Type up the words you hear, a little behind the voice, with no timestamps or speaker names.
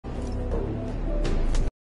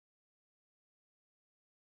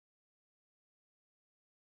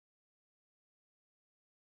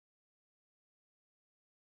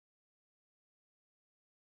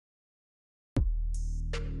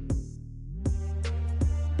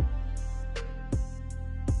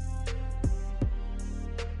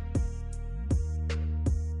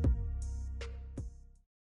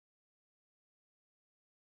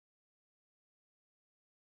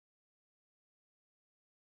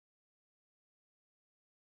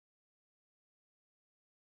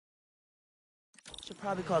Should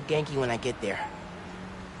probably call Genki when I get there.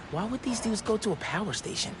 Why would these dudes go to a power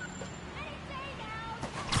station?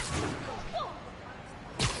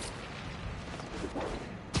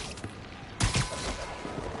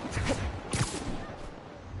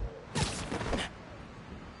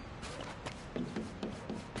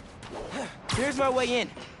 Here's my way in.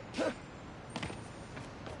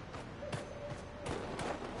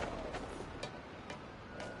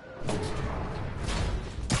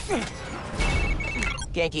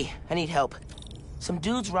 Genki, I need help. Some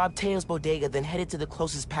dudes robbed Teo's bodega, then headed to the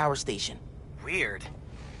closest power station. Weird.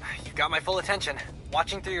 You got my full attention.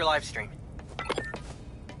 Watching through your live stream.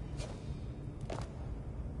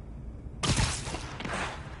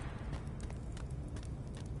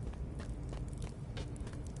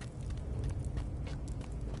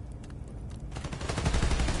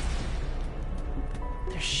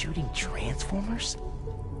 They're shooting transformers?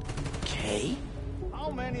 Okay.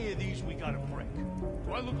 How many of these we gotta break?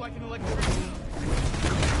 Do I look like an electrician?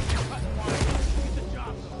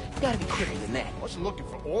 You gotta be quicker than that. Wasn't looking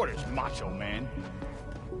for orders, macho man.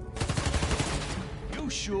 You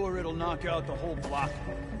sure it'll knock out the whole block?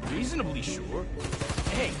 Reasonably sure.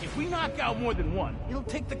 Hey, if we knock out more than one, it'll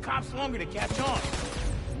take the cops longer to catch on.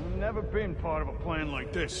 I've never been part of a plan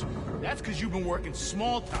like this. That's because you've been working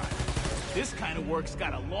small time. This kind of work's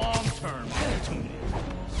got a long-term opportunity.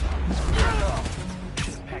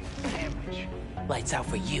 Pack the sandwich. Lights out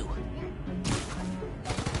for you.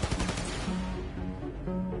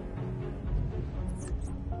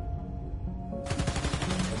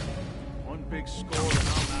 One big score and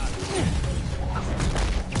I'm out.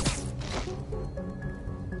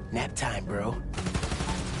 Nap time, bro.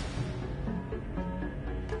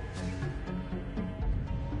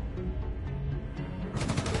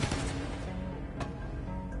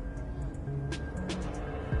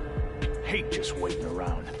 Hate just waiting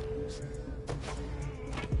around.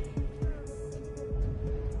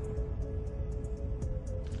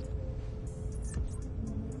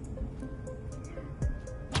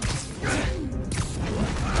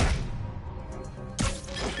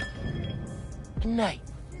 Good night.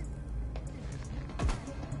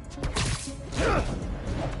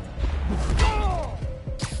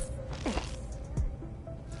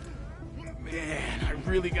 Man, I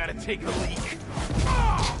really gotta take a leak.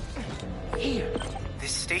 Here.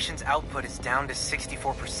 This station's output is down to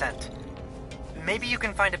 64%. Maybe you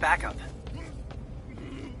can find a backup.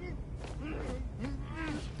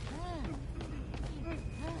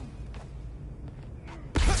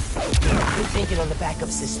 Good thinking on the backup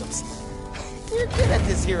systems. You're good at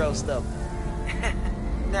this hero stuff.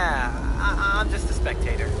 Nah, I'm just a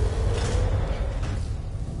spectator.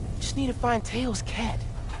 Just need to find Teo's cat.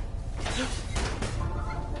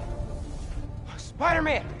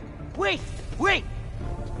 Spider-Man! Wait! Wait!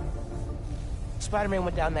 Spider-Man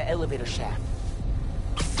went down that elevator shaft.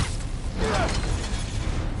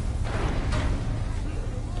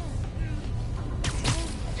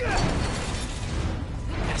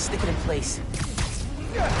 Gotta stick it in place.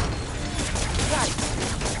 Got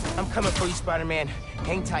it! I'm coming for you, Spider-Man.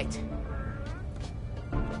 Hang tight.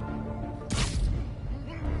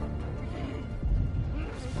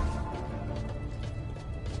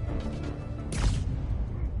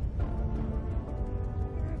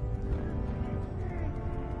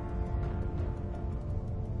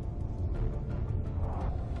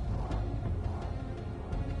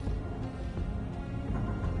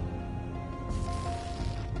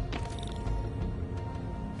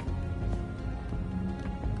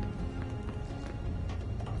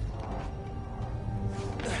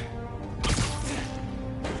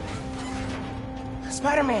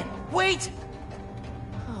 Spider-Man, wait!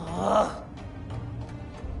 Oh.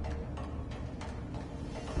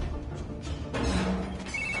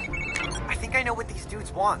 I think I know what these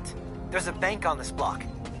dudes want. There's a bank on this block.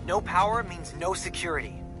 No power means no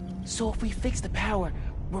security. So if we fix the power,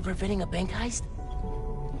 we're preventing a bank heist?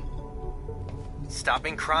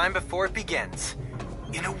 Stopping crime before it begins.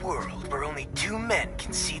 In a world where only two men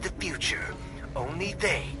can see the future, only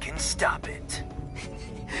they can stop it.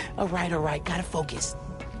 All right, gotta focus.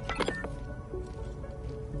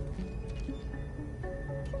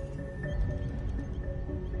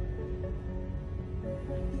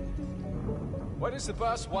 Why does the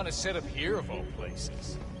boss want to set up here of all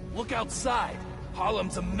places? Look outside.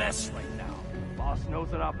 Harlem's a mess right now. Boss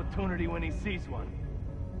knows an opportunity when he sees one.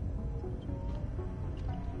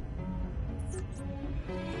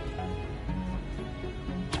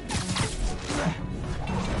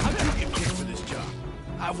 How did you get picked for this job?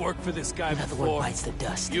 I've worked for this guy Another one before. bites the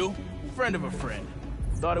dust. You? Friend of a friend.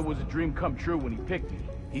 Thought it was a dream come true when he picked me.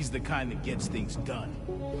 He's the kind that gets things done.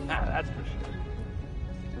 Ah, that's for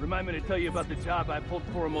sure. Remind me to tell you about the job I pulled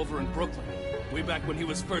for him over in Brooklyn. Way back when he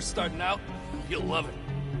was first starting out, you'll love it.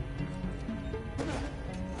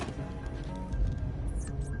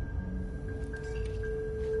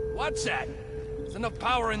 Watch that! There's enough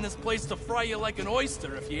power in this place to fry you like an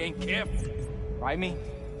oyster if you ain't careful. Fry me?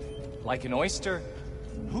 Like an oyster?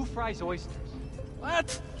 Who fries oysters?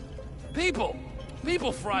 What? People!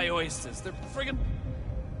 People fry oysters. They're friggin'...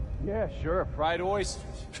 Yeah, sure, fried oysters.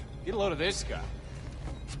 Get a load of this guy.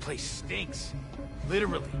 This place stinks.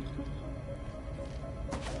 Literally.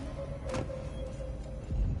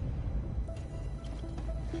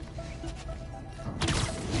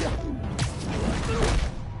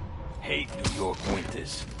 Hate New York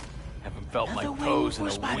winters. Haven't felt my Another toes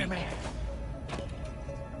wing in for a week. Spider-Man.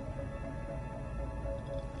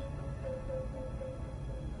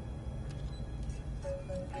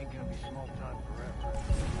 Ain't gonna be small time forever.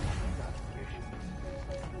 Got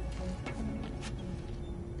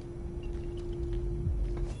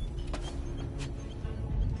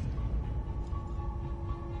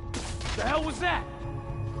the hell was that?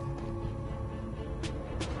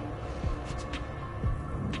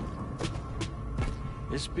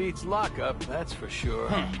 This beats lockup, that's for sure.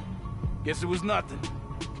 Guess it was nothing.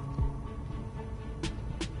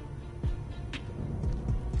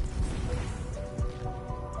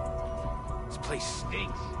 This place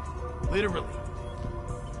stinks. Literally.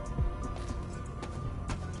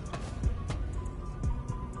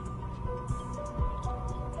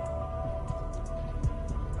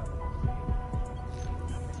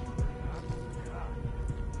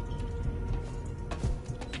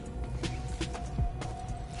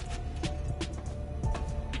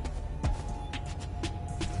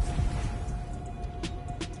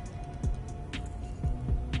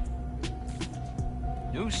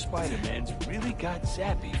 New Spider-Man's really got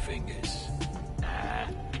zappy fingers. Nah.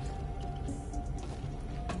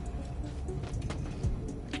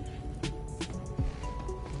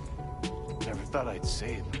 Never thought I'd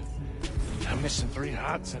say it, but I'm missing 3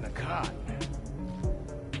 hots and a cot.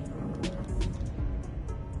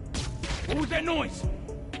 What was that noise?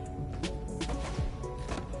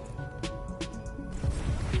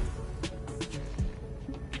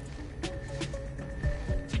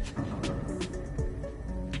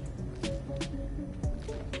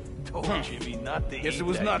 Told Jimmy not to Guess eat it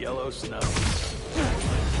was that nothing. yellow snow.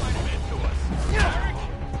 Spider-Man to us. Derek?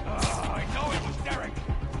 Oh, I know it was Derek.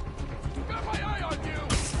 Got my eye on you.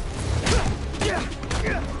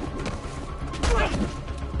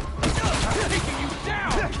 I'm taking you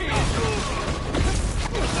down, kid.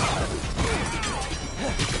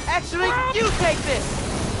 Actually, you take this!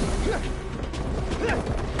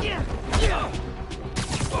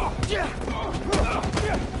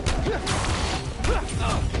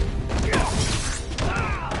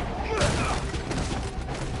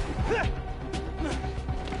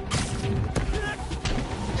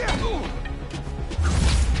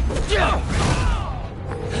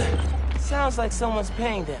 Sounds like someone's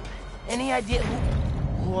paying them. Any idea who...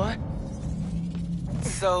 What?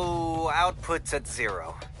 So, output's at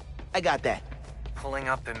 0. I got that. Pulling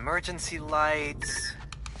up emergency lights.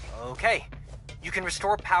 Okay. You can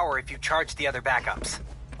restore power if you charge the other backups.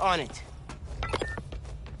 On it.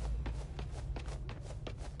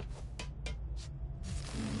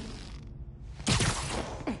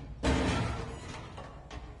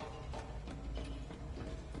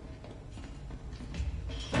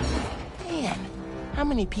 Man, how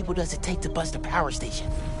many people does it take to bust a power station?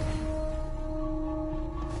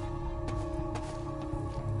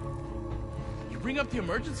 You bring up the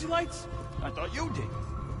emergency lights? I thought you did.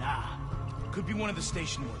 Nah. Could be one of the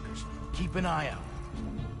station workers. Keep an eye out.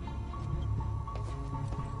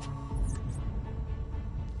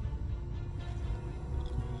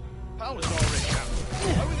 Power's already out.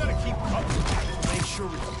 Why we gotta keep covering? Make sure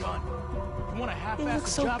it's done. You want a It half-assed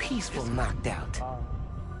looks so job? peaceful knocked out.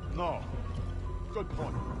 No. Good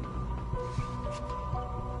point.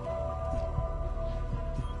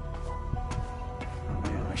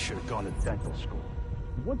 Man, I should have gone to dental school.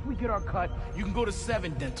 Once we get our cut, you can go to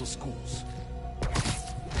 7 dental schools.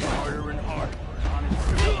 Harder and harder. Honest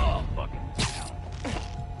criminal fucking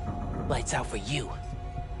town. Lights out for you.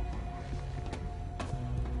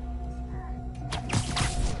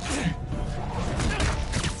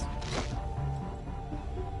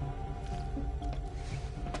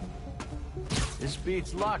 This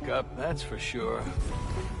beats lockup, that's for sure.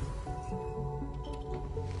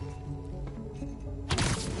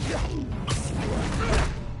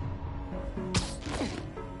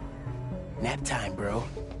 Nap time, bro.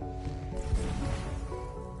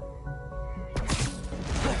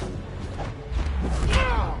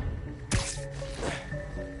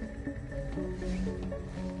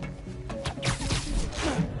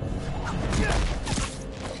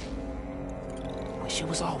 Wish it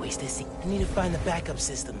was always this easy. I need to find the backup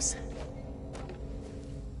systems.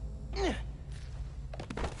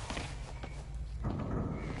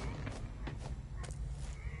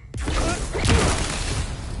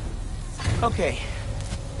 Okay,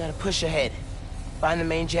 gotta push ahead. Find the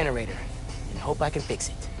main generator, and hope I can fix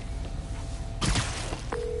it.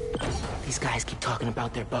 These guys keep talking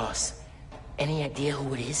about their boss. Any idea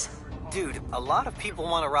who it is? Dude, a lot of people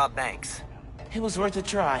want to rob banks. It was worth a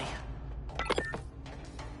try.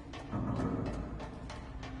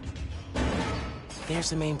 There's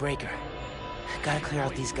the main breaker. Gotta clear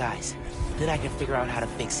out these guys. Then I can figure out how to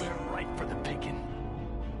fix it. Right for the picking.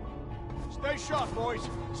 Stay sharp, boys.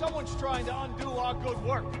 Someone's trying to undo our good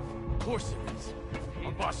work. Of course it is.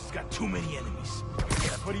 Our boss has got too many enemies.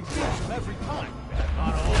 Yeah, but he beats them every time.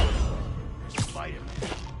 Not all of them. There's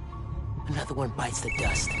Spider-Man. Another one bites the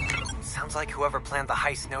dust. Sounds like whoever planned the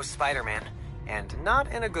heist knows Spider-Man. And not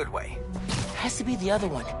in a good way. Has to be the other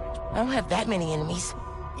one. I don't have that many enemies.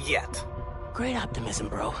 Yet. Great optimism,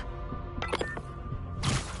 bro.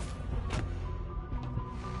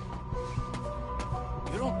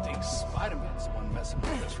 You don't think Spider-Man's the one messing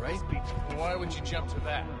with us, right? Why would you jump to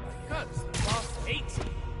that? Because the boss hates him.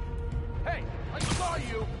 Hey, I saw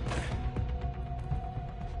you!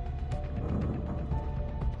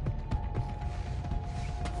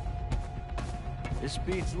 This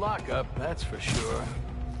beats lockup, that's for sure.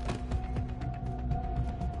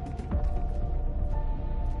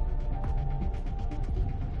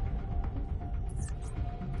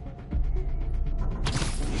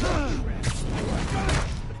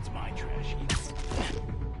 But it's my trash.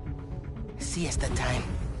 Siesta time.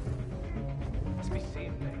 Must be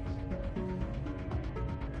seeing things.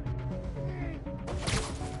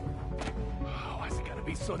 Oh, why's it gotta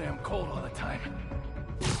be so damn cold all the time?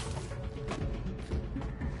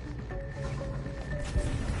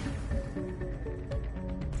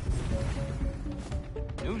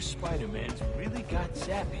 New Spider-Man's really got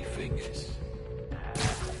zappy fingers.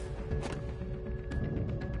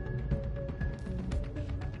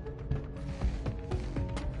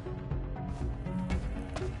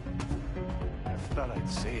 Never thought I'd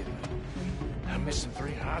say it, but I'm missing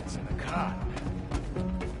 3 hots in the car.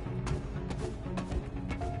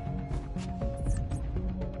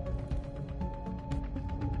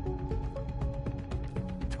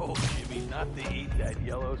 Told Jimmy not to eat that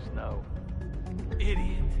yellow snow.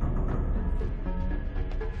 Idiot.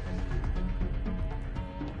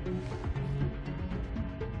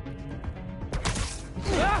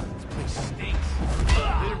 This place stinks.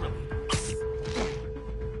 Literally.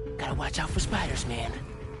 Gotta watch out for spiders, man.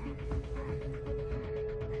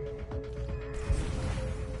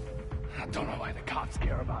 I don't know why the cops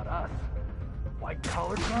care about us.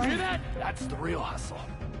 White-collar crime? Hear that? That's the real hustle.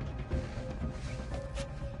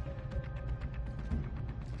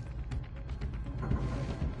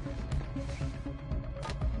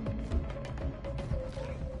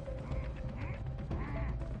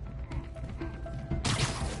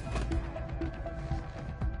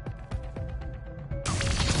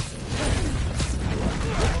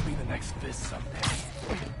 I'll be the next Fist someday.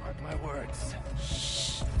 Mark my words.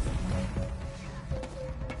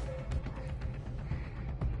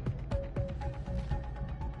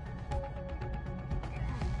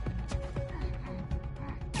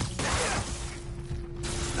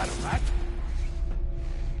 Is that a rat?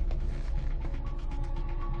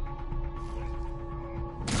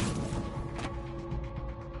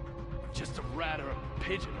 Just a rat or a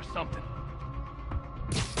pigeon or something.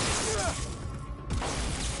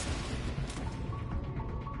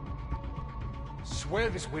 Swear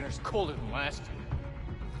this winter's colder than last year.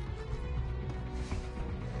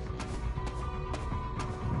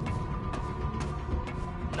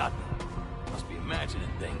 Nothing. Must be imagining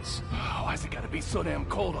things. Oh, why's it gotta be so damn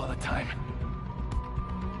cold all the time?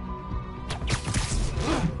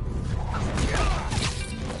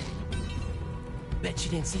 Bet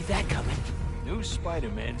you didn't see that coming. New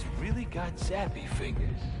Spider-Man's really got zappy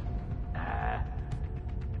fingers. What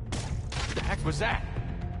the heck was that?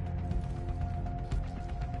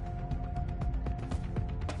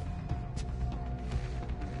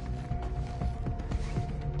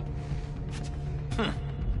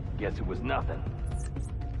 Guess it was nothing.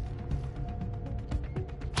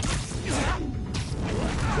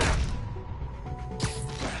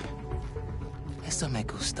 Eso me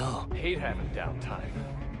gustó. Hate having downtime.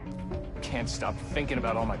 Can't stop thinking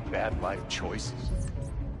about all my bad life choices.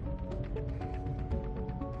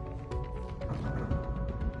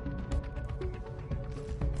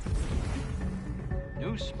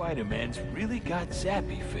 New Spider-Man's really got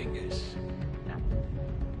zappy fingers.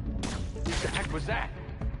 What the heck was that?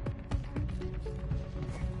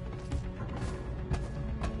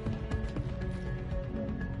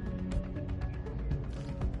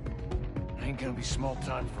 I ain't gonna be small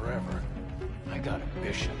time forever. I got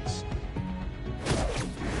ambitions.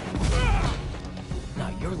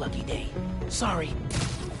 Not your lucky day. Sorry.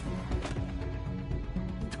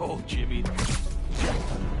 Told Jimmy.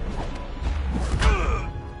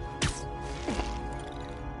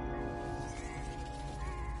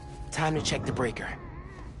 Time to check the breaker.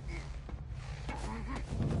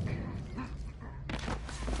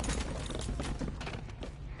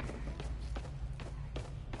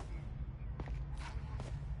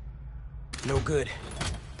 No good.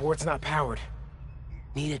 Board's not powered.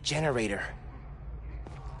 Need a generator.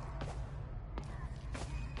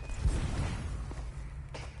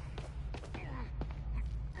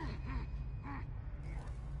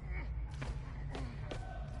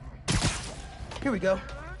 Here we go.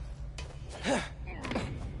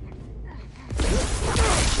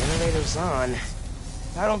 Generator's on.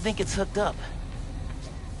 I don't think it's hooked up.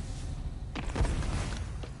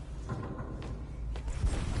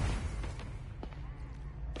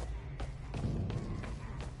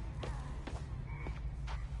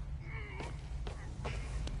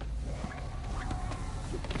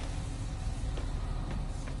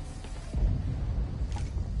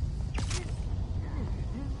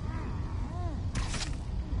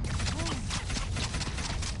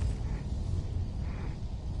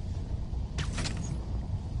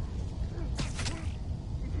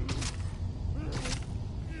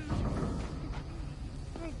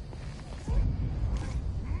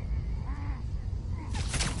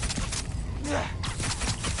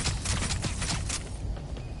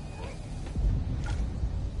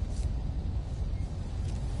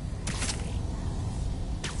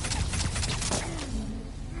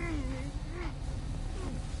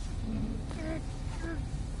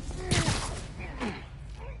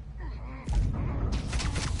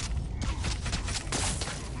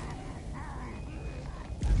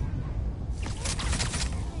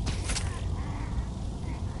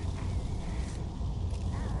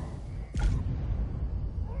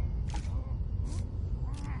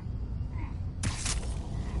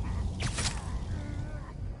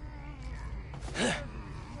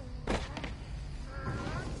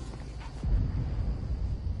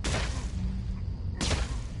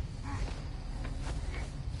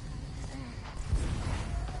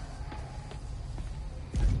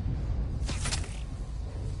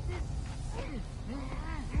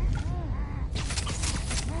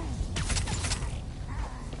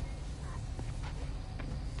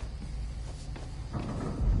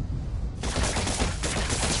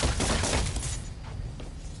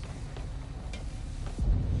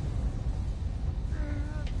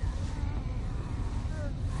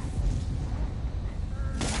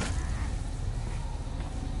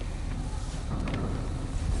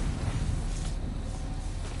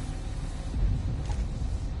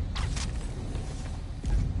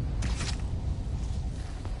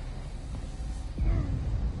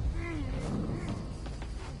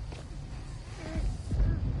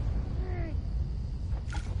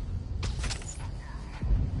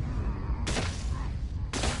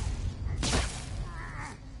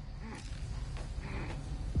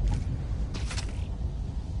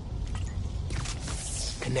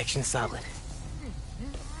 Connection solid.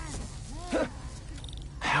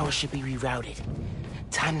 Power should be rerouted.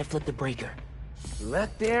 Time to flip the breaker.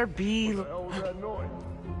 Let there be... What the hell was that noise?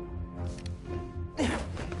 Hey,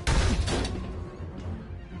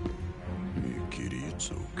 kitty,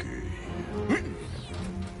 it's okay.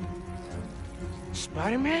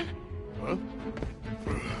 Spider-Man? Huh?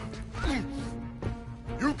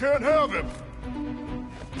 You can't have him!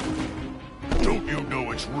 Don't you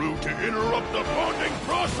know it's rude to interrupt the bonding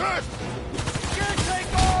process? You take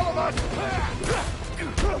all of us!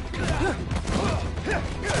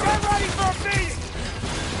 Get ready for a beating!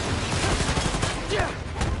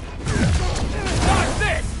 Watch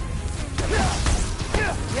this!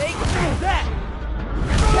 Take that!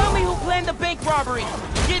 Tell me who planned the bank robbery.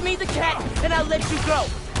 Give me the cat, and I'll let you go.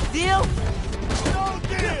 Deal? No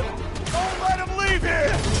deal! Don't let him leave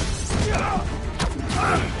here!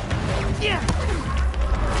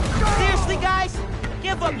 Seriously, guys?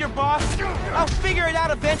 Give up your boss. I'll figure it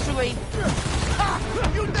out eventually.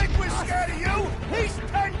 You think we're scared of you? He's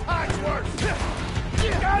 10 times worse!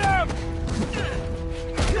 Got him!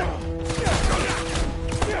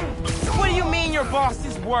 What do you mean your boss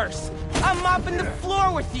is worse? I'm mopping the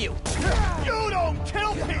floor with you! You don't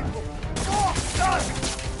kill people! Boss does!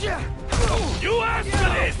 You asked for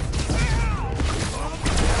this!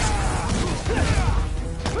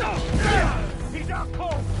 He's out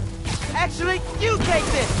cold! Actually, you take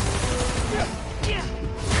this!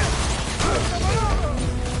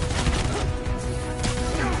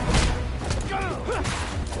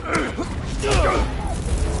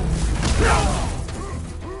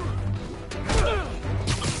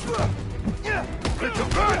 It's a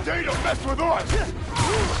bad day to mess with us!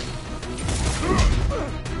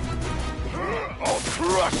 I'll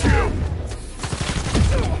crush you!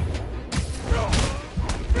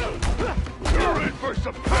 You're in for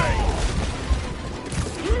some pain!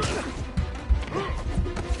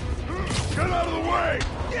 Get out of the way!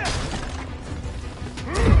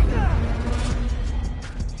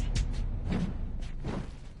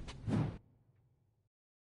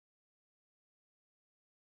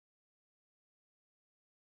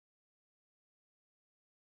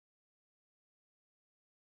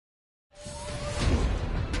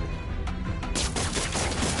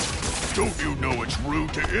 Don't you know it's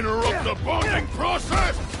rude to interrupt the bonding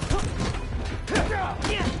process?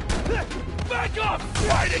 Back off!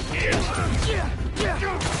 Fight again!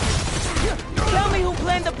 Tell me who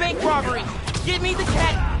planned the bank robbery! Give me the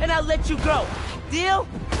cat, and I'll let you go! Deal?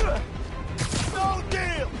 No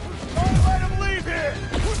deal! Don't let him leave here!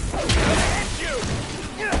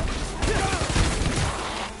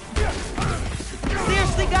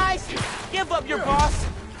 Seriously, guys? Give up your boss.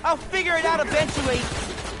 I'll figure it out eventually.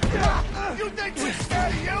 You think we're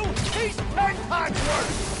scared of you? He's 10 times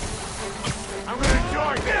worse! I'm gonna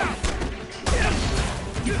join them!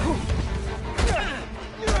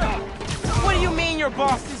 What do you mean your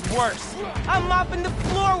boss is worse? I'm mopping the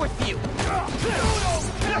floor with you. You don't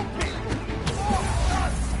kill people!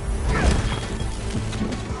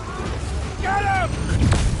 Get him!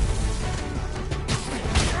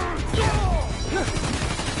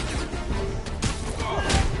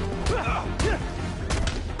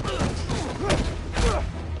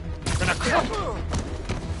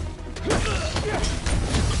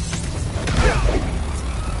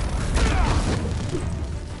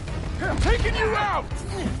 Taking you out!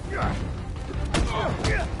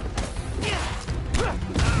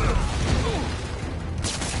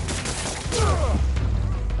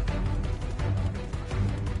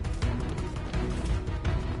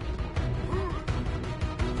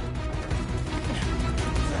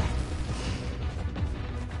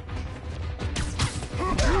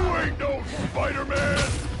 You ain't no Spider-Man!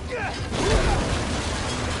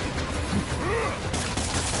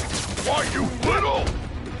 Why, you little!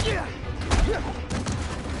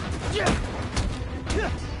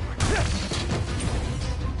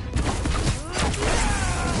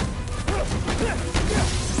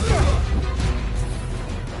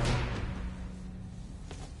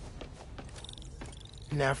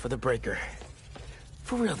 Now for the breaker.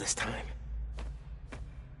 For real this time.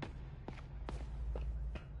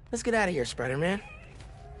 Let's get out of here, Spider-Man.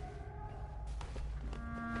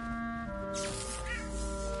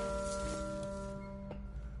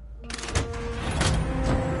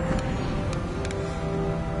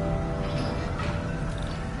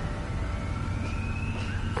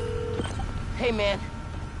 Hey, man.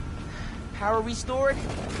 Power restored,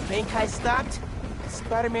 bank heist stopped,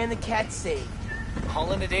 Spider-Man the cat saved.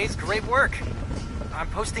 All in a day's great work. I'm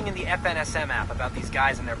posting in the FNSM app about these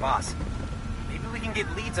guys and their boss. Maybe we can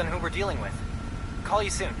get leads on who we're dealing with. Call you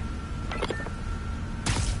soon.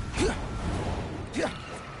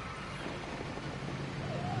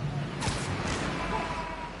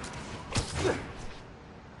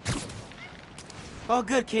 All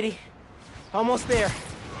good, kitty. Almost there.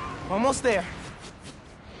 Almost there.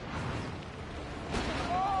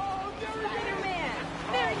 Spider-Man!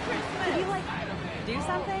 Merry Christmas! Did you, like, do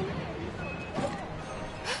something?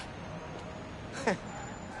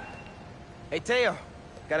 Hey, Teo.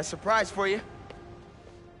 Got a surprise for you.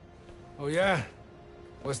 Oh, yeah?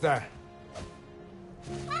 What's that?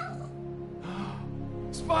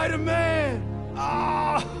 Spider-Man!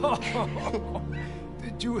 Oh!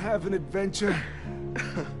 Did you have an adventure?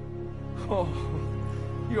 Oh,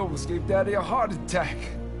 you almost gave Daddy a heart attack.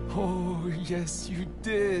 Oh, yes, you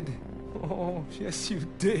did. Oh, yes, you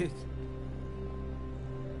did.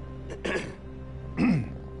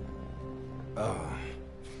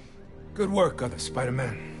 Good work, other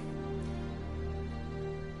Spider-Man.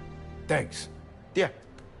 Thanks. Yeah.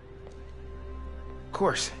 Of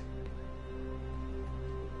course.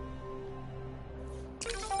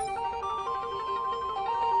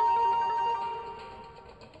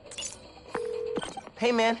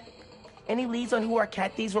 Hey, man. Any leads on who our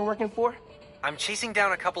cat thieves were working for? I'm chasing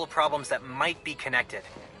down a couple of problems that might be connected.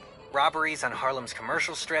 Robberies on Harlem's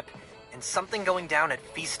commercial strip, and something going down at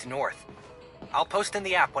Feast North. I'll post in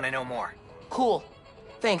the app when I know more. Cool.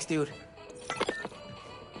 Thanks, dude.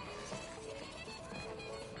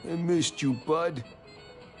 I missed you, bud.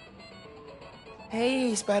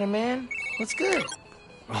 Hey, Spider-Man. What's good?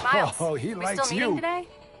 Miles, Oh, he we likes still meeting you. today?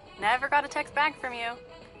 Never got a text back from you.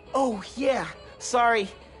 Oh, yeah. Sorry.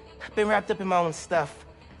 I've been wrapped up in my own stuff.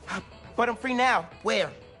 But I'm free now. Where?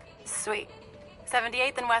 Sweet.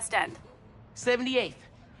 78th and West End. 78th.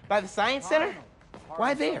 By the Science Center?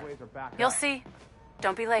 Why there? You'll see.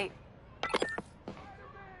 Don't be late.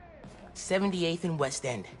 78th and West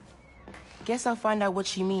End. Guess I'll find out what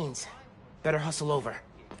she means. Better hustle over.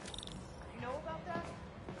 You know about that?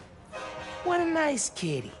 What a nice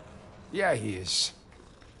kitty. Yeah, he is.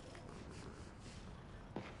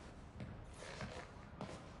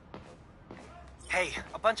 Hey,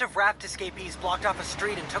 a bunch of raft escapees blocked off a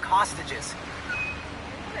street and took hostages.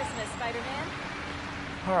 Christmas, Spider-Man.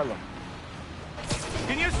 Harlem.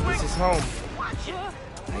 Can you swing? This is home. I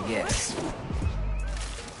guess.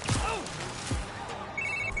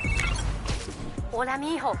 Hola,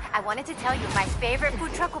 mijo. I wanted to tell you, my favorite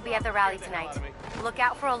food truck will be at the rally tonight. Look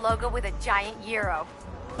out for a logo with a giant gyro.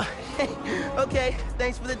 Okay,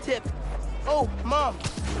 thanks for the tip. Oh, Mom.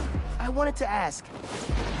 I wanted to ask.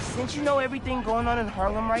 Since you know everything going on in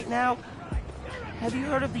Harlem right now, have you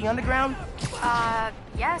heard of the Underground?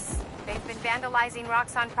 Yes. They've been vandalizing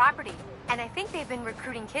Roxxon property. And I think they've been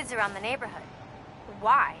recruiting kids around the neighborhood.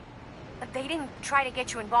 Why? They didn't try to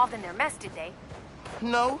get you involved in their mess, did they?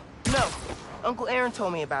 No. Uncle Aaron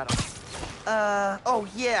told me about him. Oh,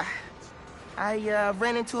 yeah. I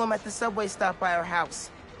ran into him at the subway stop by our house.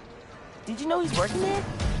 Did you know he's working there?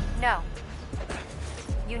 No.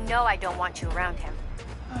 You know I don't want you around him.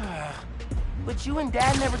 But you and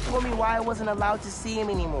Dad never told me why I wasn't allowed to see him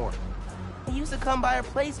anymore. He used to come by our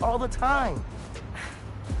place all the time.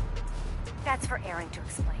 That's for Aaron to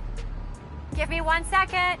explain. Give me 1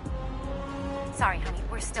 second. Sorry, honey.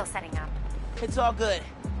 We're still setting up. It's all good.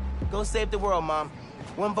 Go save the world, Mom.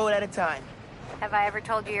 One vote at a time. Have I ever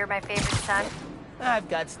told you you're my favorite son? I've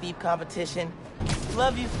got steep competition.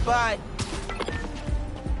 Love you, bye.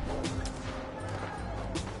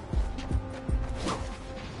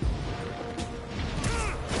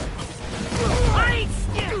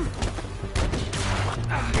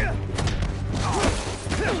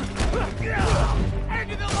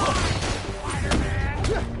 End of the line, Spider-Man!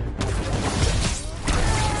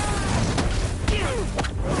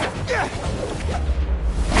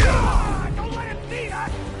 Don't let him see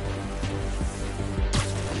us!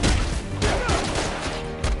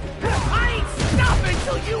 I ain't stopping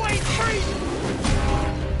till you ain't free!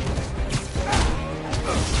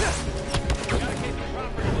 Gotta keep the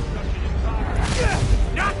property destruction in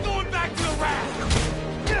progress. Not going back to the raft!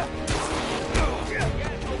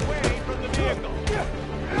 Get away from the vehicle!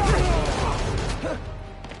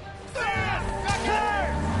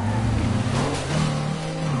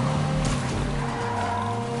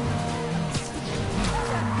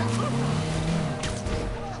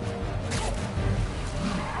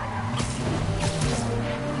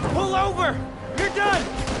 Pull over! You're done!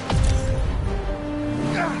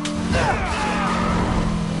 No!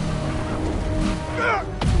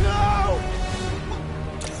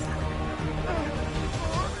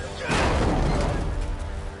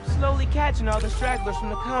 Slowly catching all the stragglers from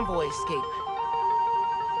the convoy escape.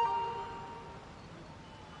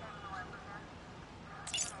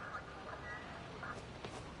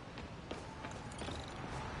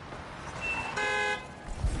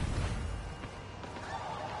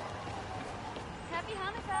 Happy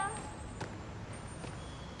Hanukkah.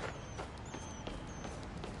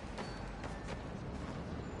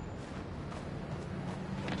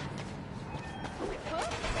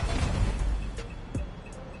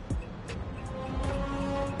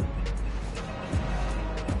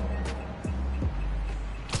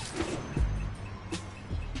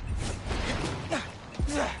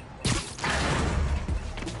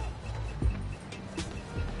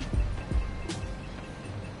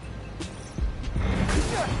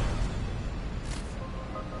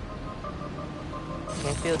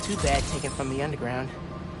 Can't feel too bad taken from the Underground.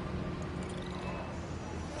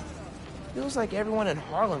 Feels like everyone in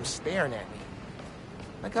Harlem's staring at me.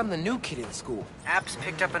 Like I'm the new kid in school. App's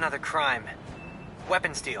picked up another crime.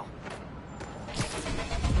 Weapons deal.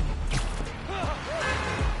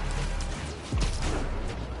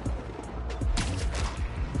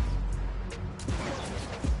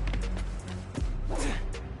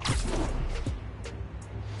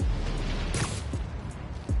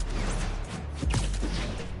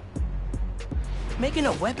 Making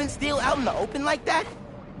a weapons deal out in the open like that?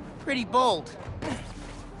 Pretty bold.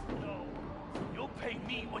 No, you'll pay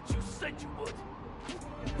me what you said you would.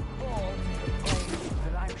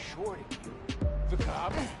 That I'm shorting you. The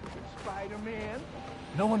cops? Spider-Man?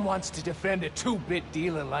 No one wants to defend a two-bit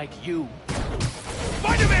dealer like you.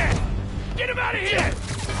 Spider-Man! Get him out of here!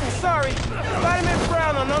 Sorry, Spider-Man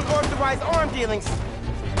frowned on unauthorized arm dealings.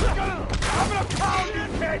 I'm gonna pound your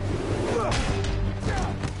head!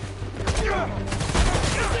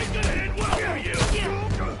 This ain't gonna end well for you!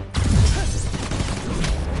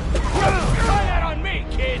 Try that on me,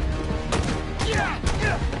 kid!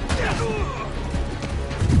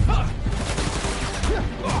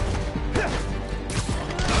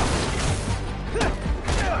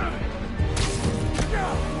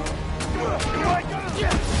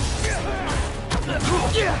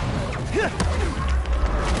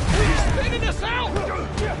 Spinning us out!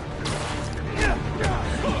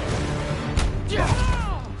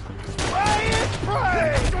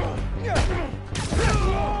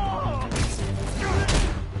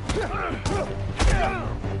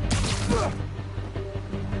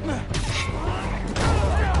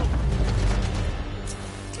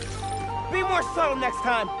 Be more subtle next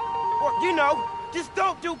time. Or, you know, just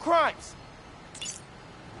don't do crimes.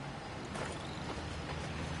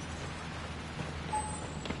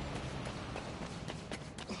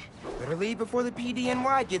 Better leave before the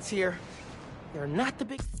PDNY gets here. They're not the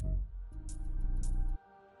big...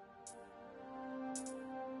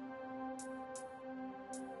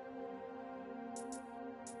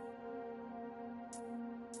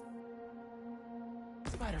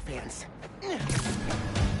 Spider fans.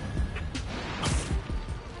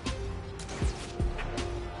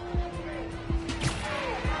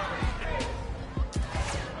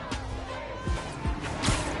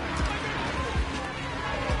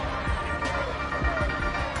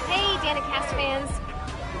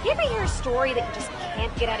 You ever hear a story that you just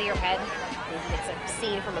can't get out of your head? Maybe it's a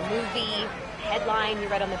scene from a movie, a headline you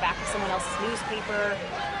read on the back of someone else's newspaper,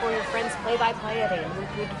 or your friend's play-by-play of a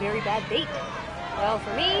good, very bad date. Well, for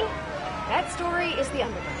me, that story is the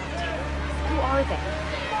underground. Who are they?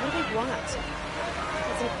 What do they want?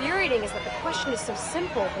 What's infuriating is that the question is so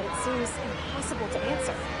simple that it seems impossible to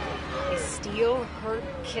answer. They steal, hurt,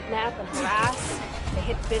 kidnap, and harass. They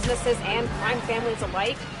hit businesses and crime families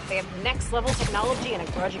alike. They have next-level technology and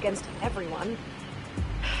a grudge against everyone.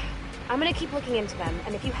 I'm gonna keep looking into them,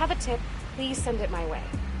 and if you have a tip, please send it my way.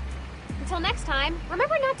 Until next time,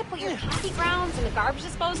 remember not to put your hockey grounds in the garbage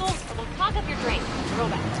disposal, or they'll clog up your drain. Throw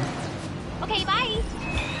that. Okay, bye!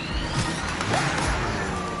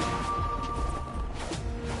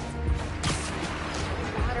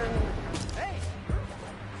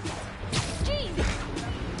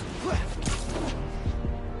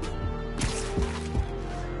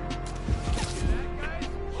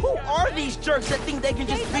 These jerks that think they can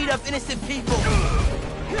just beat up innocent people.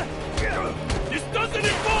 This doesn't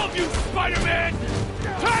involve you, Spider-Man!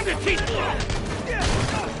 Time to teach you!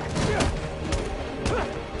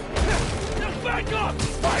 Now back up,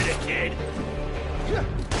 Spider-Kid!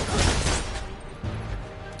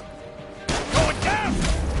 Going down!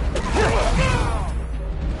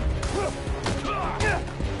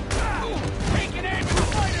 Take an aim at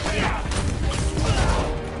Spider-Man!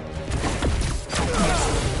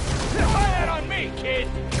 On me, kid!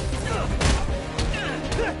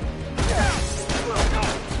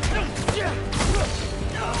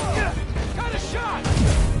 Got a shot!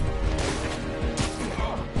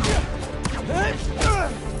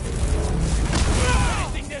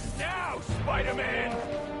 Facing this now, Spider-Man!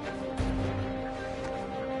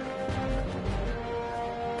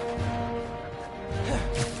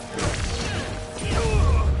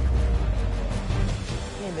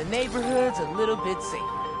 And the neighborhood's a little bit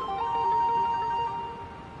safer.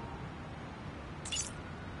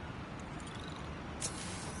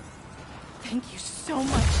 Thank you so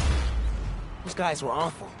much. Those guys were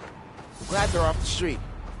awful. I'm glad they're off the street.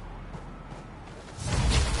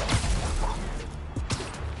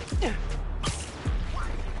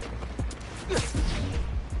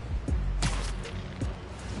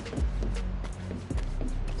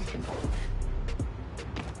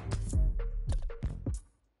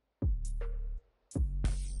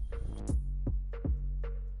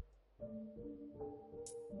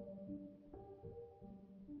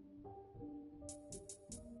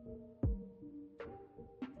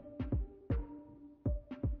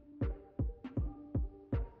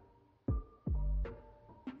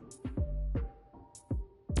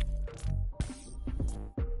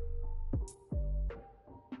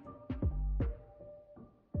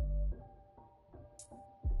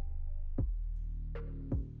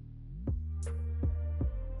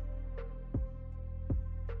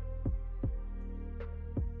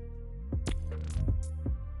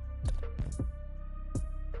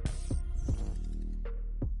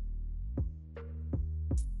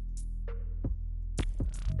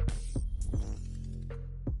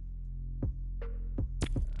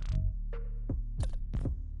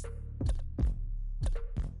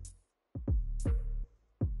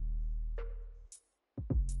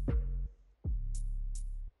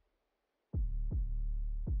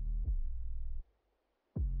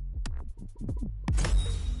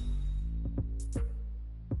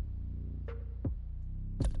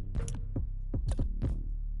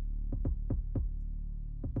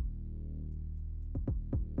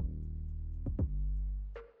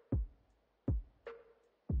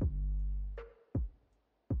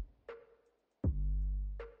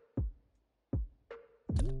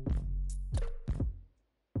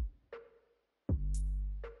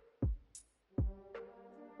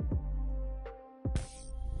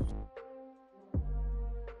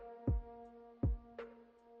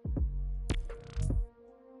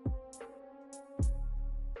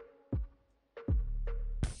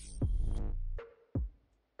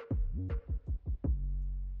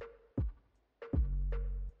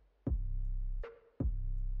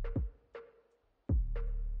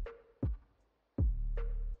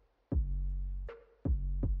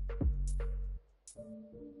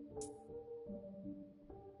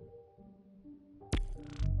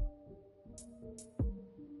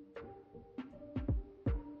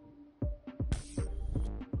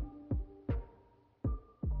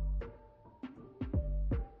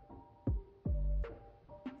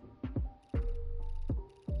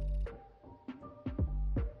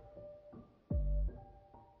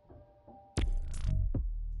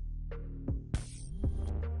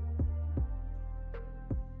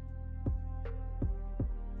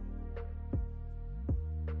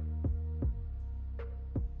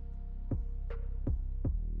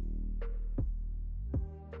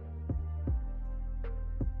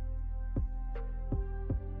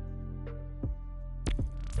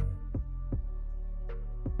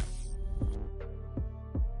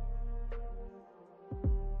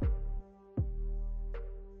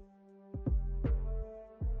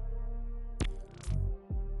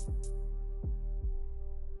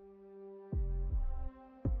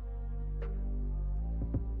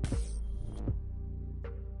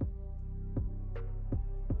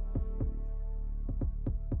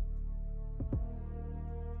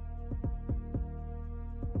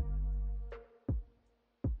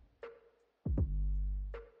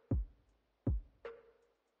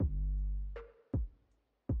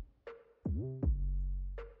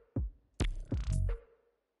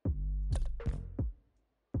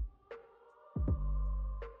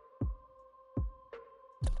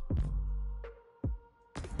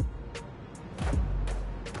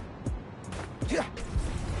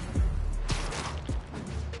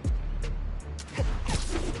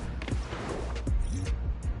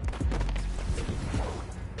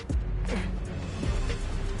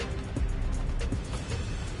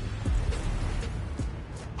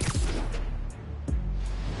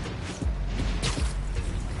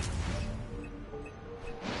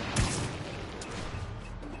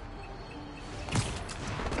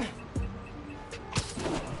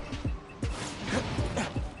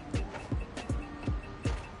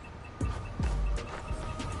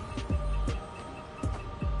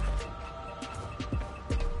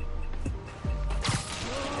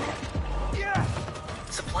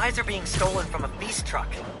 supplies are being stolen from a Feast truck.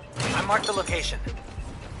 I marked the location.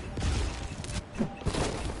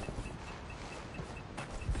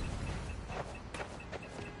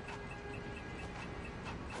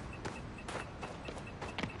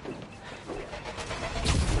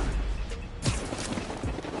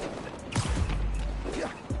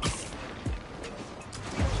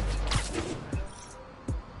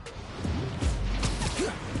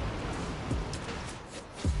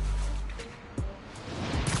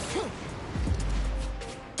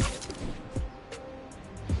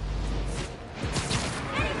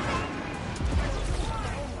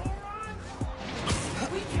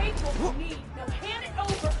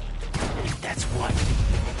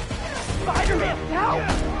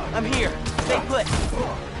 I'm here. Stay put.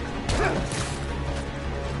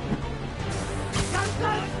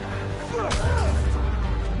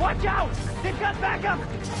 Watch out! They've got backup!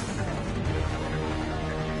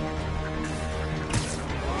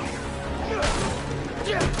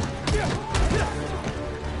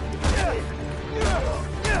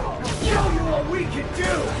 Show you what we can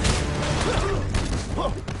do!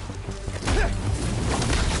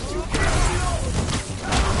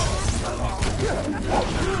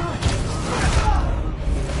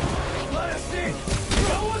 Let us in!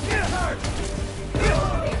 No one get hurt!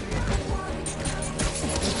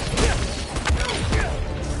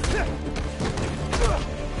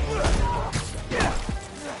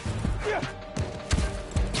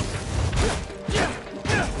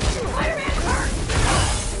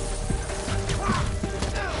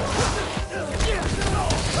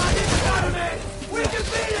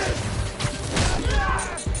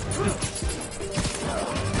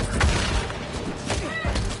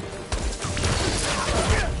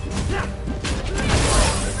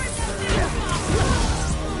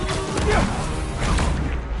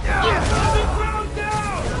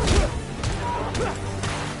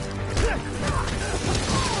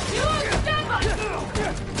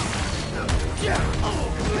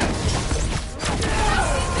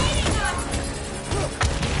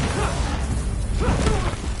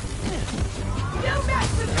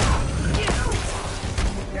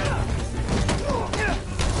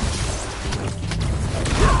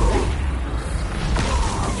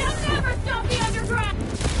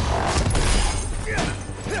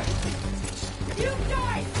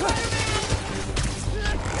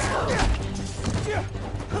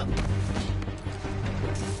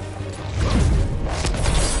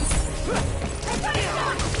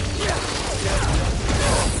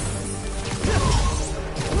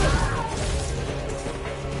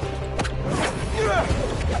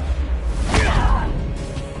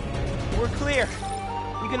 We're clear.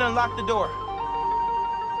 You can unlock the door.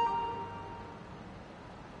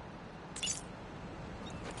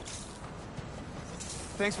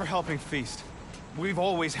 Thanks for helping, Feast. We've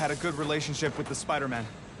always had a good relationship with the Spider-Man.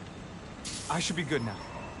 I should be good now.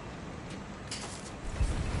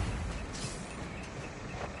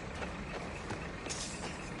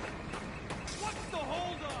 What's the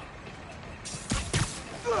holdup?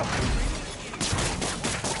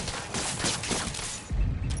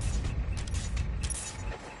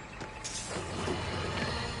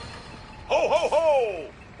 Ho, ho, ho!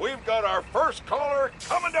 We've got our first caller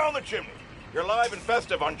coming down the chimney. You're live and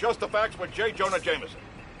festive on Just the Facts with J. Jonah Jameson.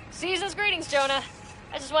 Season's greetings, Jonah.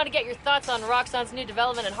 I just want to get your thoughts on Roxxon's new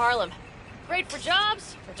development in Harlem. Great for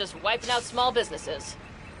jobs, or just wiping out small businesses?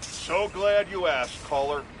 So glad you asked,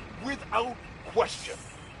 caller. Without question,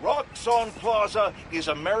 Roxxon Plaza is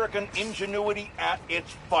American ingenuity at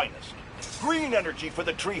its finest. Green energy for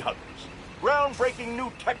the tree huggers, groundbreaking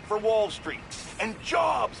new tech for Wall Street, and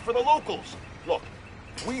jobs for the locals. Look,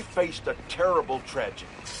 we faced a terrible tragedy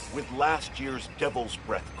with last year's Devil's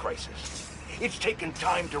Breath crisis. It's taken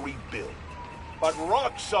time to rebuild. But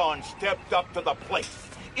Roxxon stepped up to the plate,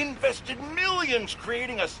 invested millions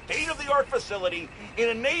creating a state-of-the-art facility in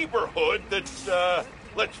a neighborhood that,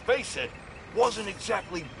 let's face it, wasn't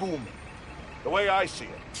exactly booming. The way I see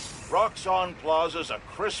it, Roxxon Plaza's a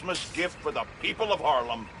Christmas gift for the people of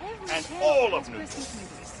Harlem and all of New York.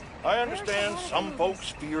 I understand some folks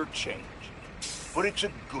fear change, but it's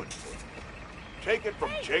a good thing. Take it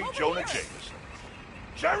from J. Jonah Jameson.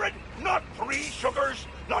 Jared, not 3 sugars,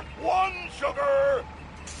 not 1 sugar.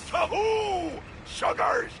 Tahoo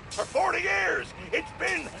sugars. For 40 years, it's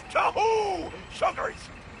been Tahoo sugars.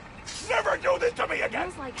 Never do this to me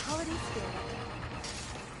again. Feels like holiday spirit.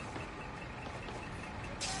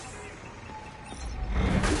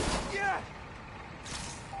 Yeah!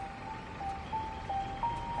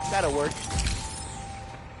 That'll work.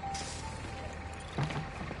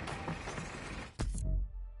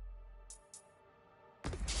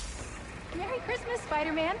 Merry Christmas,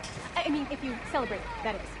 Spider-Man. I mean, if you celebrate,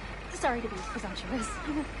 that is. Sorry to be presumptuous.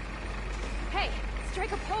 Hey,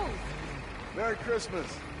 strike a pose. Merry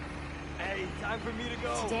Christmas. Hey, time for me to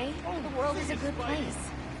go. Today, the world is a good place.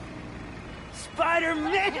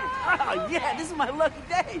 Spider-Man! Oh, yeah, this is my lucky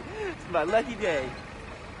day. It's my lucky day.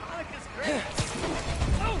 Hanukkah's great.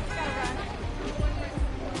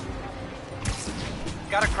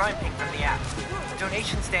 Got a crime ping from the app. The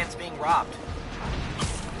donation stand's being robbed.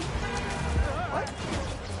 What?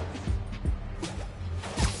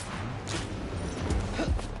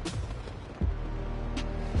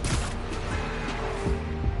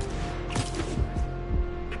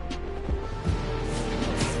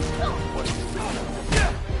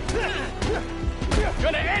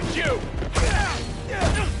 Gonna end you!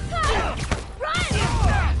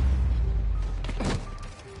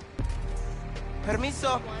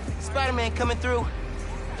 Permiso. Spider-Man coming through.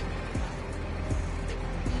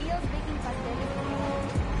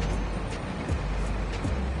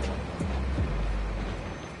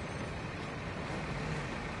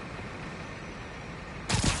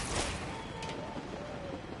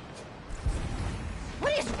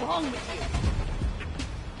 What is wrong with you?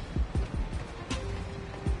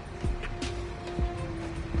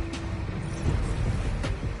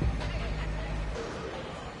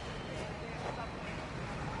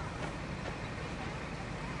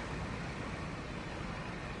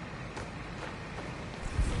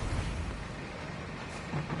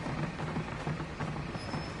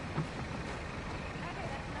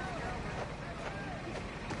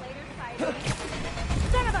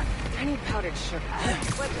 I need powdered sugar.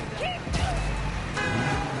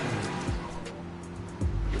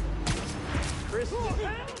 Chris.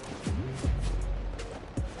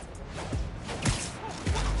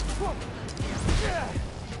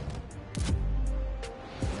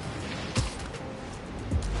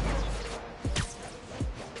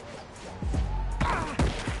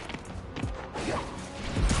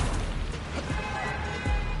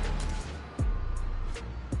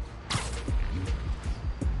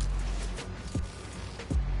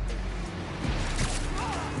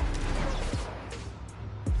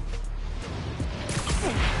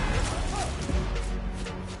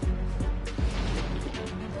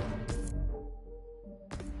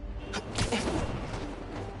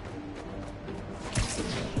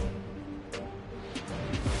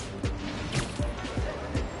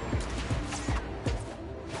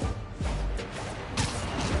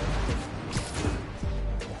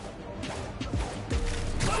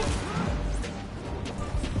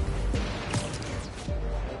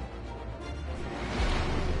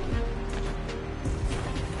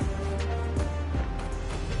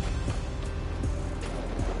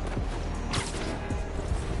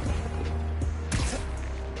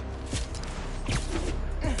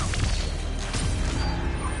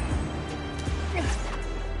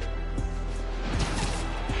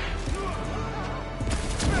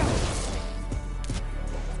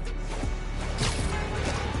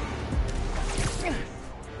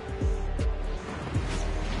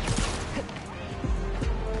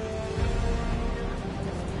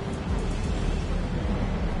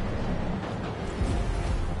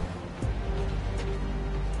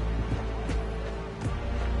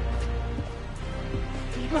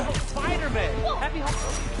 Spider-Man! Happy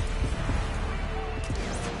holidays!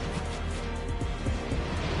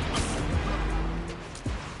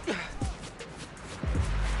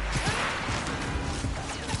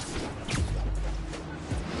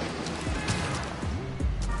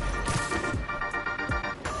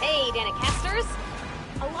 Hey, Danicasters.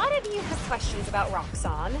 A lot of you have questions about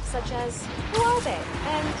Roxxon, such as, who are they?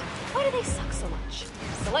 And why do they suck so much?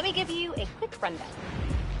 So let me give you a quick rundown.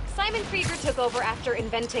 Simon Krieger took over after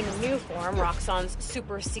inventing Nuform, Roxxon's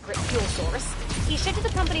super-secret fuel source. He shifted the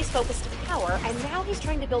company's focus to power, and now he's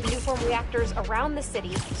trying to build Nuform reactors around the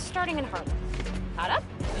city, starting in Harlem. Caught up?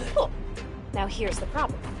 Cool. Now here's the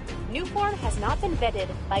problem. Nuform has not been vetted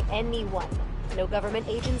by anyone. No government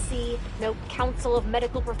agency, no council of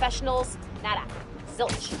medical professionals, nada.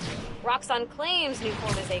 Zilch. Roxxon claims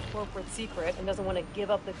Nuform is a corporate secret and doesn't want to give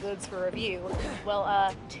up the goods for review.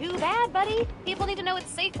 Well, too bad, buddy. People need to know it's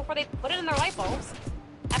safe before they put it in their light bulbs.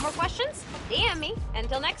 Have more questions? DM me.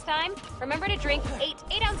 Until next time, remember to drink 8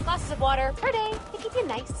 8-ounce glasses of water per day to keep you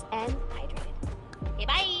nice and hydrated. Okay,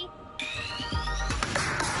 bye!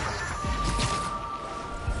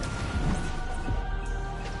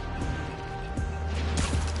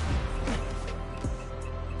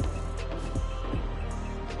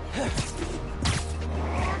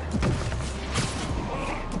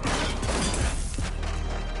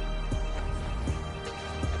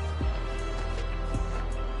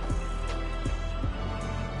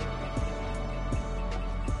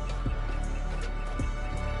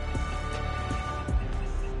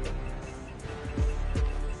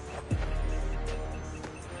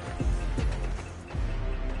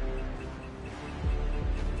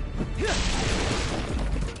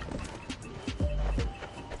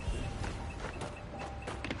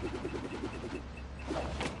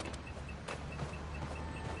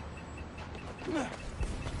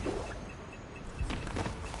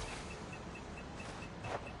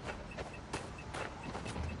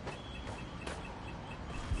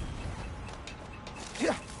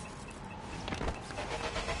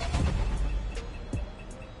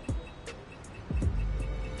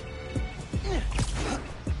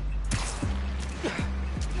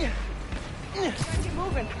 Keep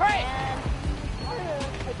moving. Hurry!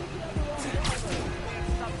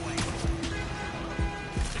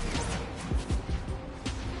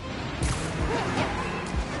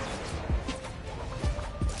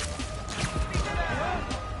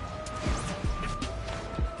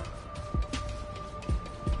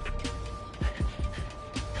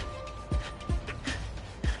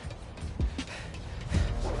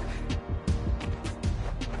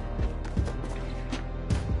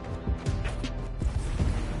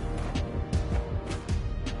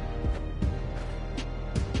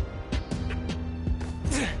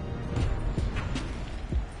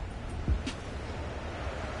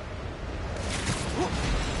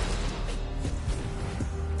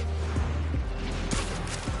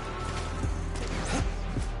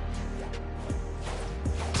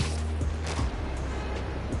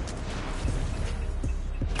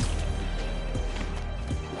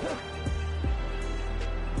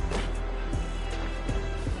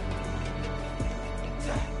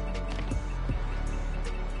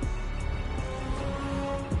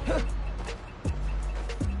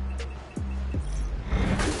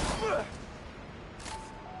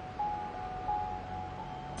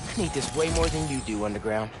 I need this way more than you do,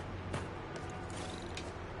 Underground.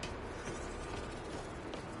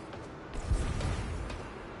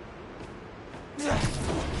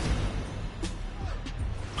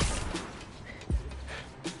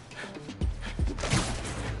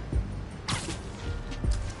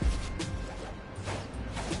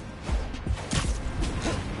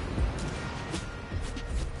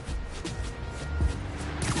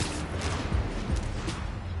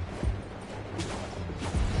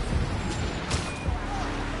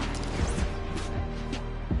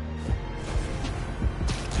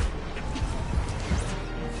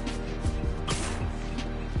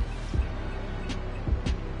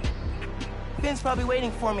 Ben's probably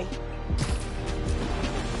waiting for me.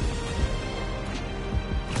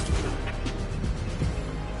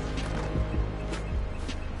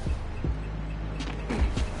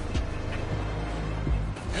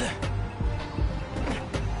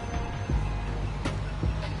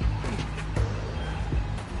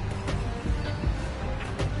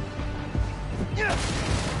 Damn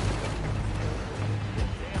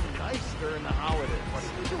nice during the holidays.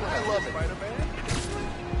 I love it. Spider-Man.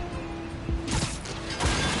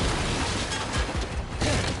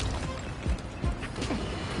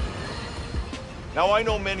 Now, I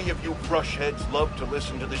know many of you brushheads love to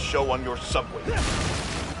listen to the show on your subway.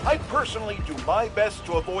 I personally do my best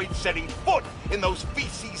to avoid setting foot in those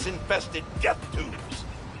feces-infested death tubes.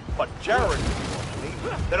 But Jared informed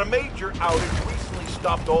me that a major outage recently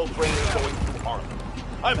stopped all trains going through Harlem.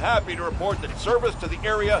 I'm happy to report that service to the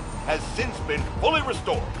area has since been fully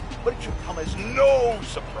restored. But it should come as no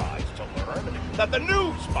surprise to learn that the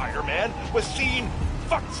new Spider-Man was seen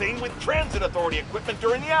futzing with transit authority equipment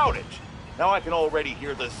during the outage. Now I can already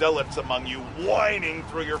hear the zealots among you whining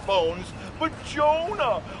through your phones, but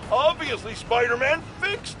Jonah, obviously Spider-Man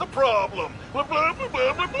fixed the problem. Blah, blah, blah,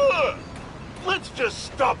 blah, blah, blah. Let's just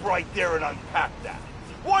stop right there and unpack that.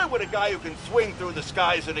 Why would a guy who can swing through the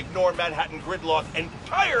skies and ignore Manhattan gridlock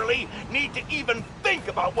entirely need to even think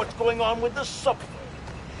about what's going on with the subway?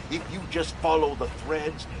 If you just follow the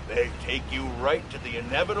threads, they take you right to the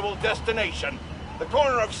inevitable destination, the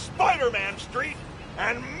corner of Spider-Man Street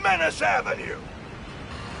and Menace Avenue.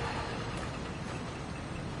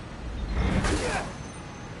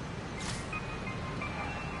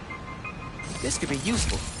 This could be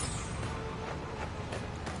useful.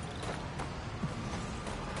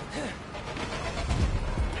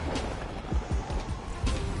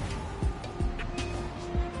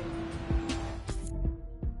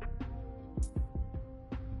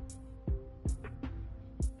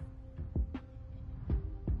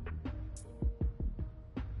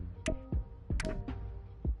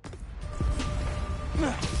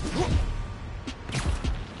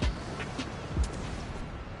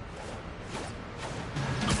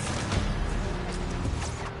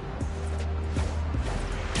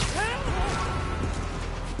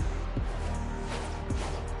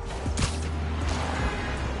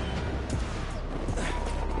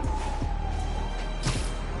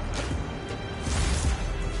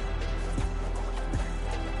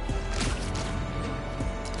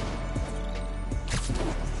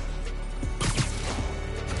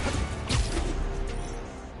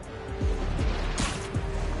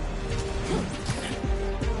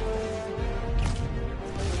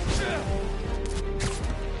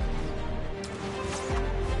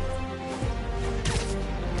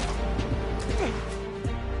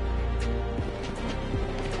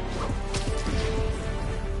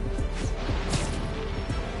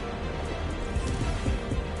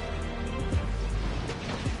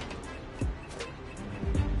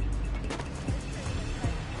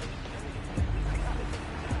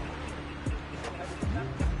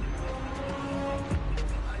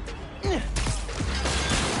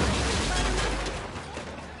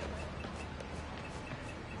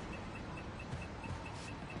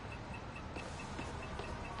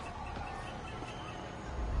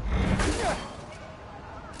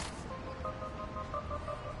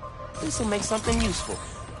 This'll make something useful.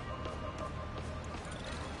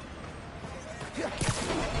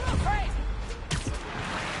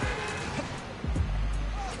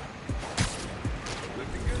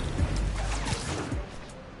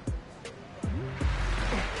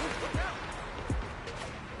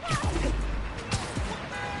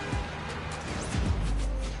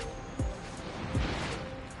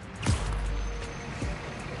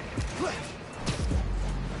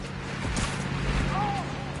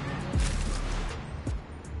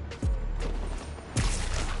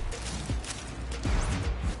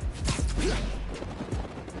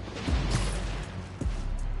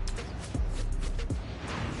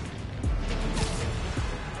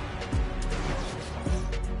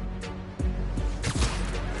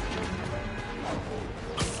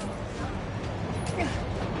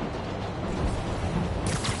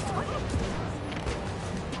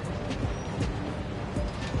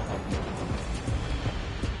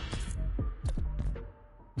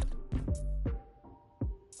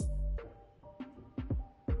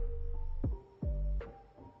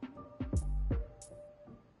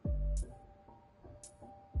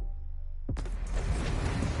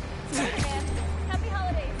 Happy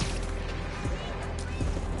holidays.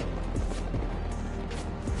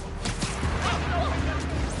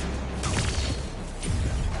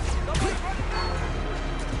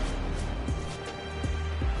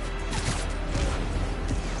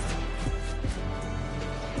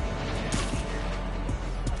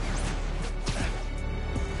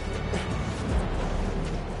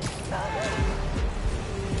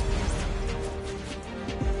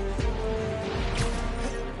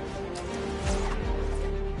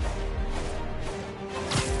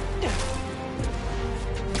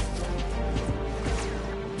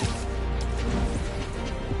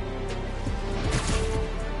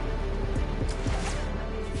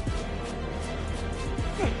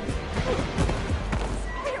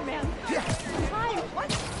 Spider-Man. Hi,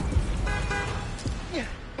 what?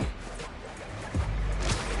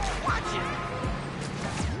 Watch it.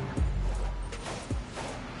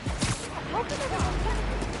 How can I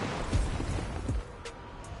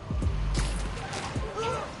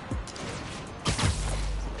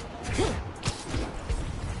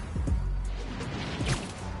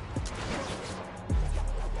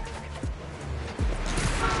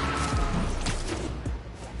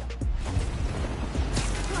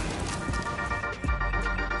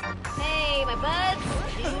Hey, my buds,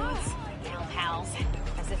 dudes, now pals.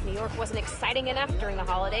 As if New York wasn't exciting enough during the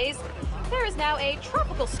holidays, there is now a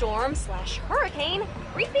tropical storm slash hurricane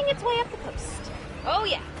creeping its way up the coast. Oh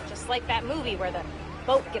yeah, just like that movie where the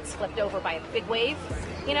boat gets flipped over by a big wave,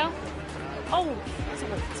 you know? Oh,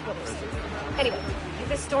 spoilers. Anyway, if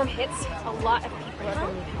this storm hits, a lot of people are going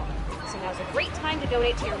to need help. So now's a great time to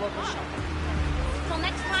donate to your local shelter. Till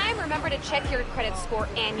next time, remember to check your credit score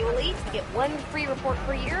annually to get one free report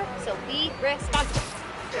per year, so be responsible.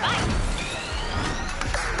 Bye!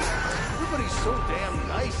 Everybody's so damn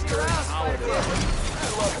nice during the holidays. I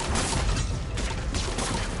love it.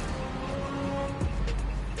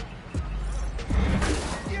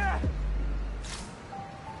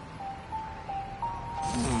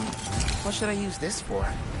 What should I use this for?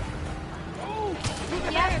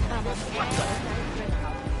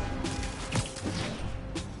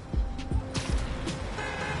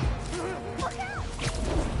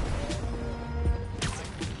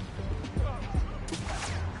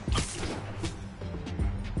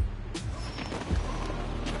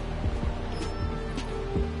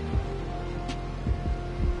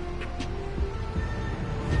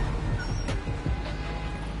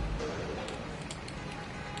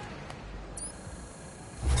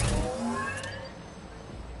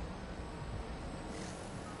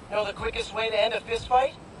 Know the quickest way to end a fist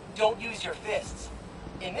fight? Don't use your fists.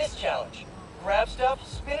 In this challenge, grab stuff,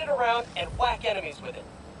 spin it around, and whack enemies with it.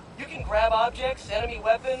 You can grab objects, enemy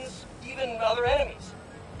weapons, even other enemies.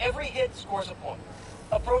 Every hit scores a point.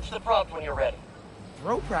 Approach the prompt when you're ready.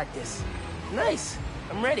 Throw practice. Nice.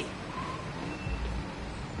 I'm ready.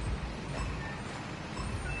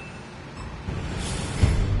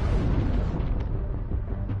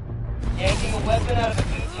 Yanking a weapon out of a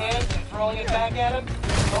dude's hand and throwing it back at him?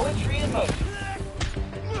 Poetry in motion.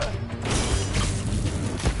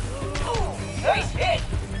 Nice hit!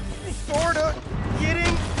 Sorta.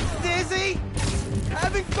 Getting dizzy.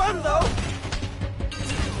 Having fun, though.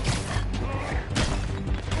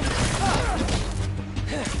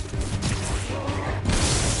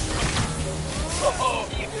 Oh,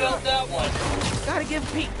 you felt that one. Gotta give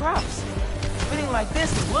Pete props. Spinning like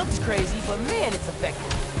this looks crazy, but man, it's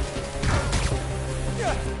effective.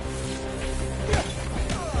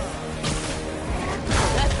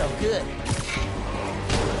 That felt good.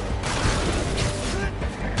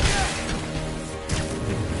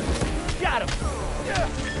 Got him!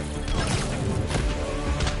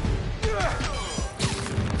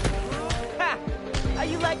 Ha! How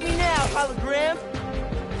you like me now, hologram?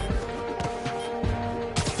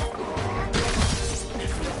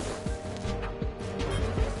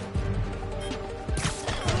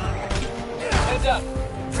 Heads up.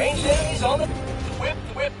 Ranged enemies on the whip,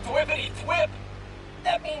 whippity, whip.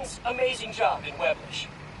 That means amazing job in Weblish.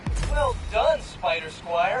 Well done, Spider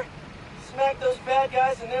Squire. Smack those bad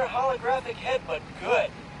guys in their holographic headbutt good.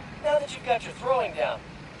 Now that you've got your throwing down,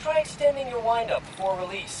 try extending your windup before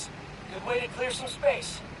release. Good way to clear some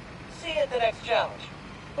space. See you at the next challenge.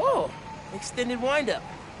 Oh, extended windup.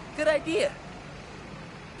 Good idea.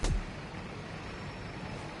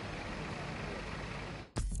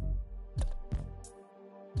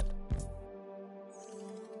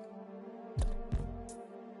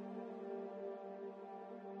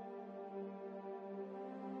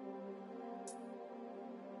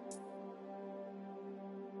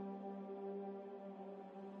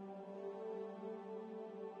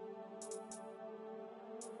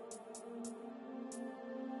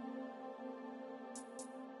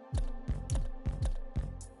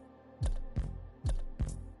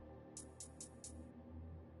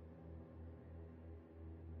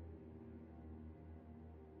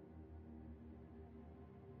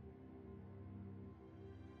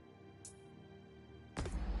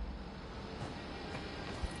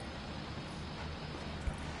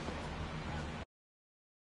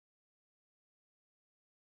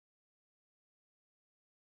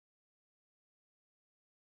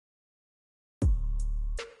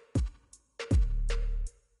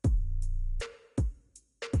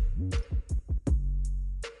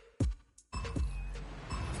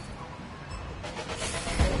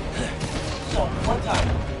 So, one time,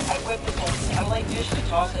 I whipped this old satellite dish to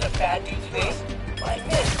toss at a bad dude's face, but I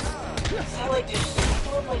missed. The satellite dish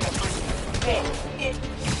looked like a frisbee. Man, it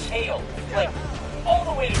sailed, like, all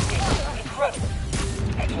the way to Queens. Incredible.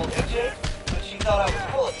 I told MJ, but she thought I was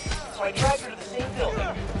full of it, so I dragged her to the same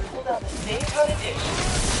building, pulled out the same kind of dish,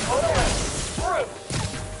 spun around, threw,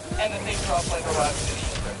 and the thing dropped like a rock to the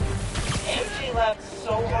ether. MJ laughed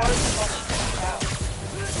so hard, she thought she passed out.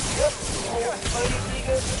 Yep, old Spidey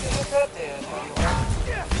Seeger's looking hooked up there.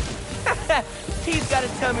 He's gotta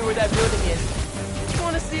tell me where that building is. I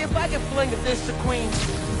wanna see if I can fling a dish to Queens.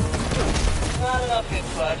 Not enough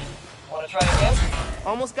hits, bud. Wanna try again?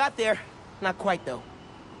 Almost got there. Not quite, though.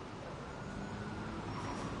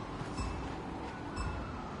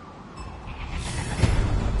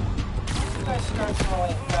 I start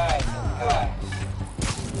throwing guys and guys.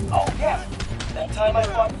 Oh, yeah. That time I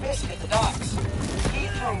fought Fisk at the docks. He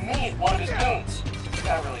threw me at one of his goons.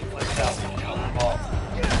 That really flipped out when he got involved.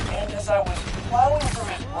 And as I was plowing through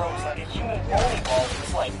his bros like a human bowling ball, it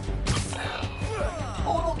was like...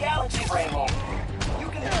 total galaxy brain moment. You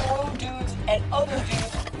can throw dudes at other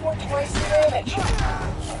dudes for twice the damage.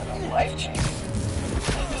 Life-changing.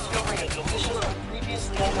 Like discovering a delicious but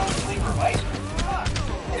previously unknown flavor of ice cream.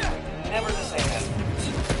 Never the same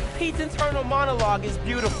afterwards. Pete's internal monologue is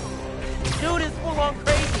beautiful. Dude is full on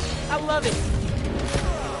crazy. I love it.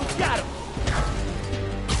 Got him.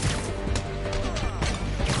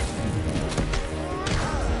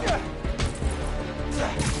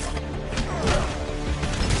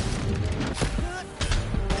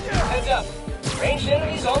 Heads up. Ranged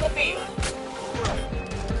enemies on the field.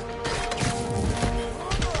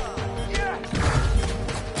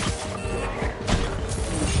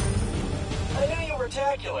 I knew you were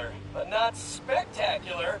tacular, but not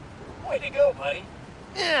spectacular. Way to go, buddy.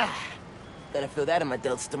 Yeah. Gotta feel that in my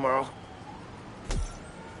delts tomorrow.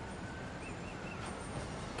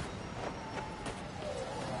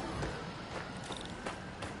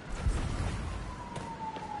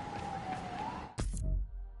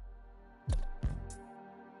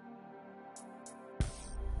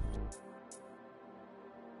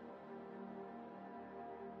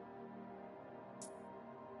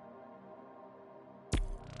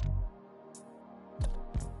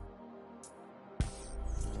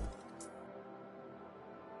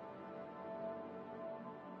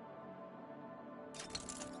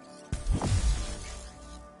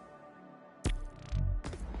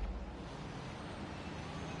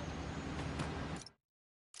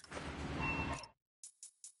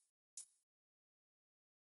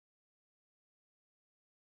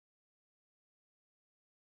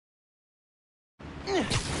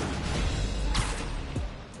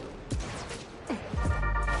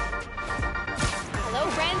 Hello,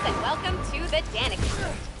 friends, and welcome to the Danik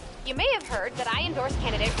District. You may have heard that I endorsed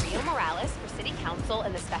candidate Rio Morales for city council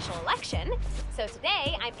in the special election, so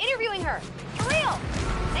today I'm interviewing her. For real!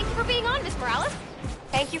 Thank you for being on, Miss Morales.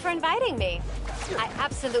 Thank you for inviting me. I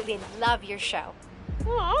absolutely love your show.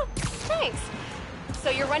 Aw, thanks.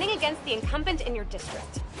 So you're running against the incumbent in your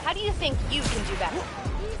district. How do you think you can do better?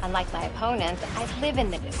 Unlike my opponent, I live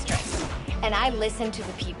in the district, and I listen to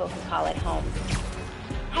the people who call it home.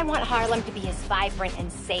 I want Harlem to be as vibrant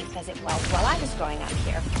and safe as it was while I was growing up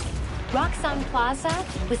here. Roxanne Plaza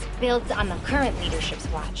was built on the current leadership's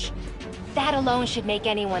watch. That alone should make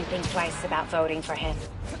anyone think twice about voting for him.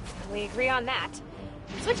 We agree on that.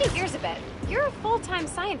 Switching gears a bit, you're a full-time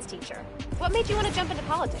science teacher. What made you want to jump into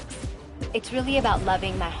politics? It's really about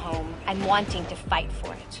loving my home and wanting to fight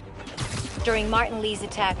for it. During Martin Lee's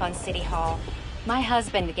attack on City Hall, my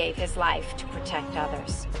husband gave his life to protect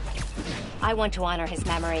others. I want to honor his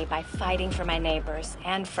memory by fighting for my neighbors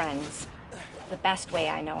and friends the best way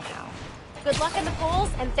I know how. Good luck in the polls,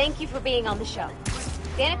 and thank you for being on the show.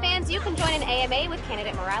 Dana fans, you can join an AMA with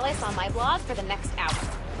candidate Morales on my blog for the next hour.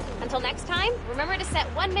 Until next time, remember to set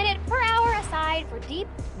 1 minute per hour aside for deep,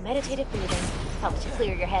 meditative breathing. Helps you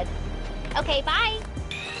clear your head. Okay, bye!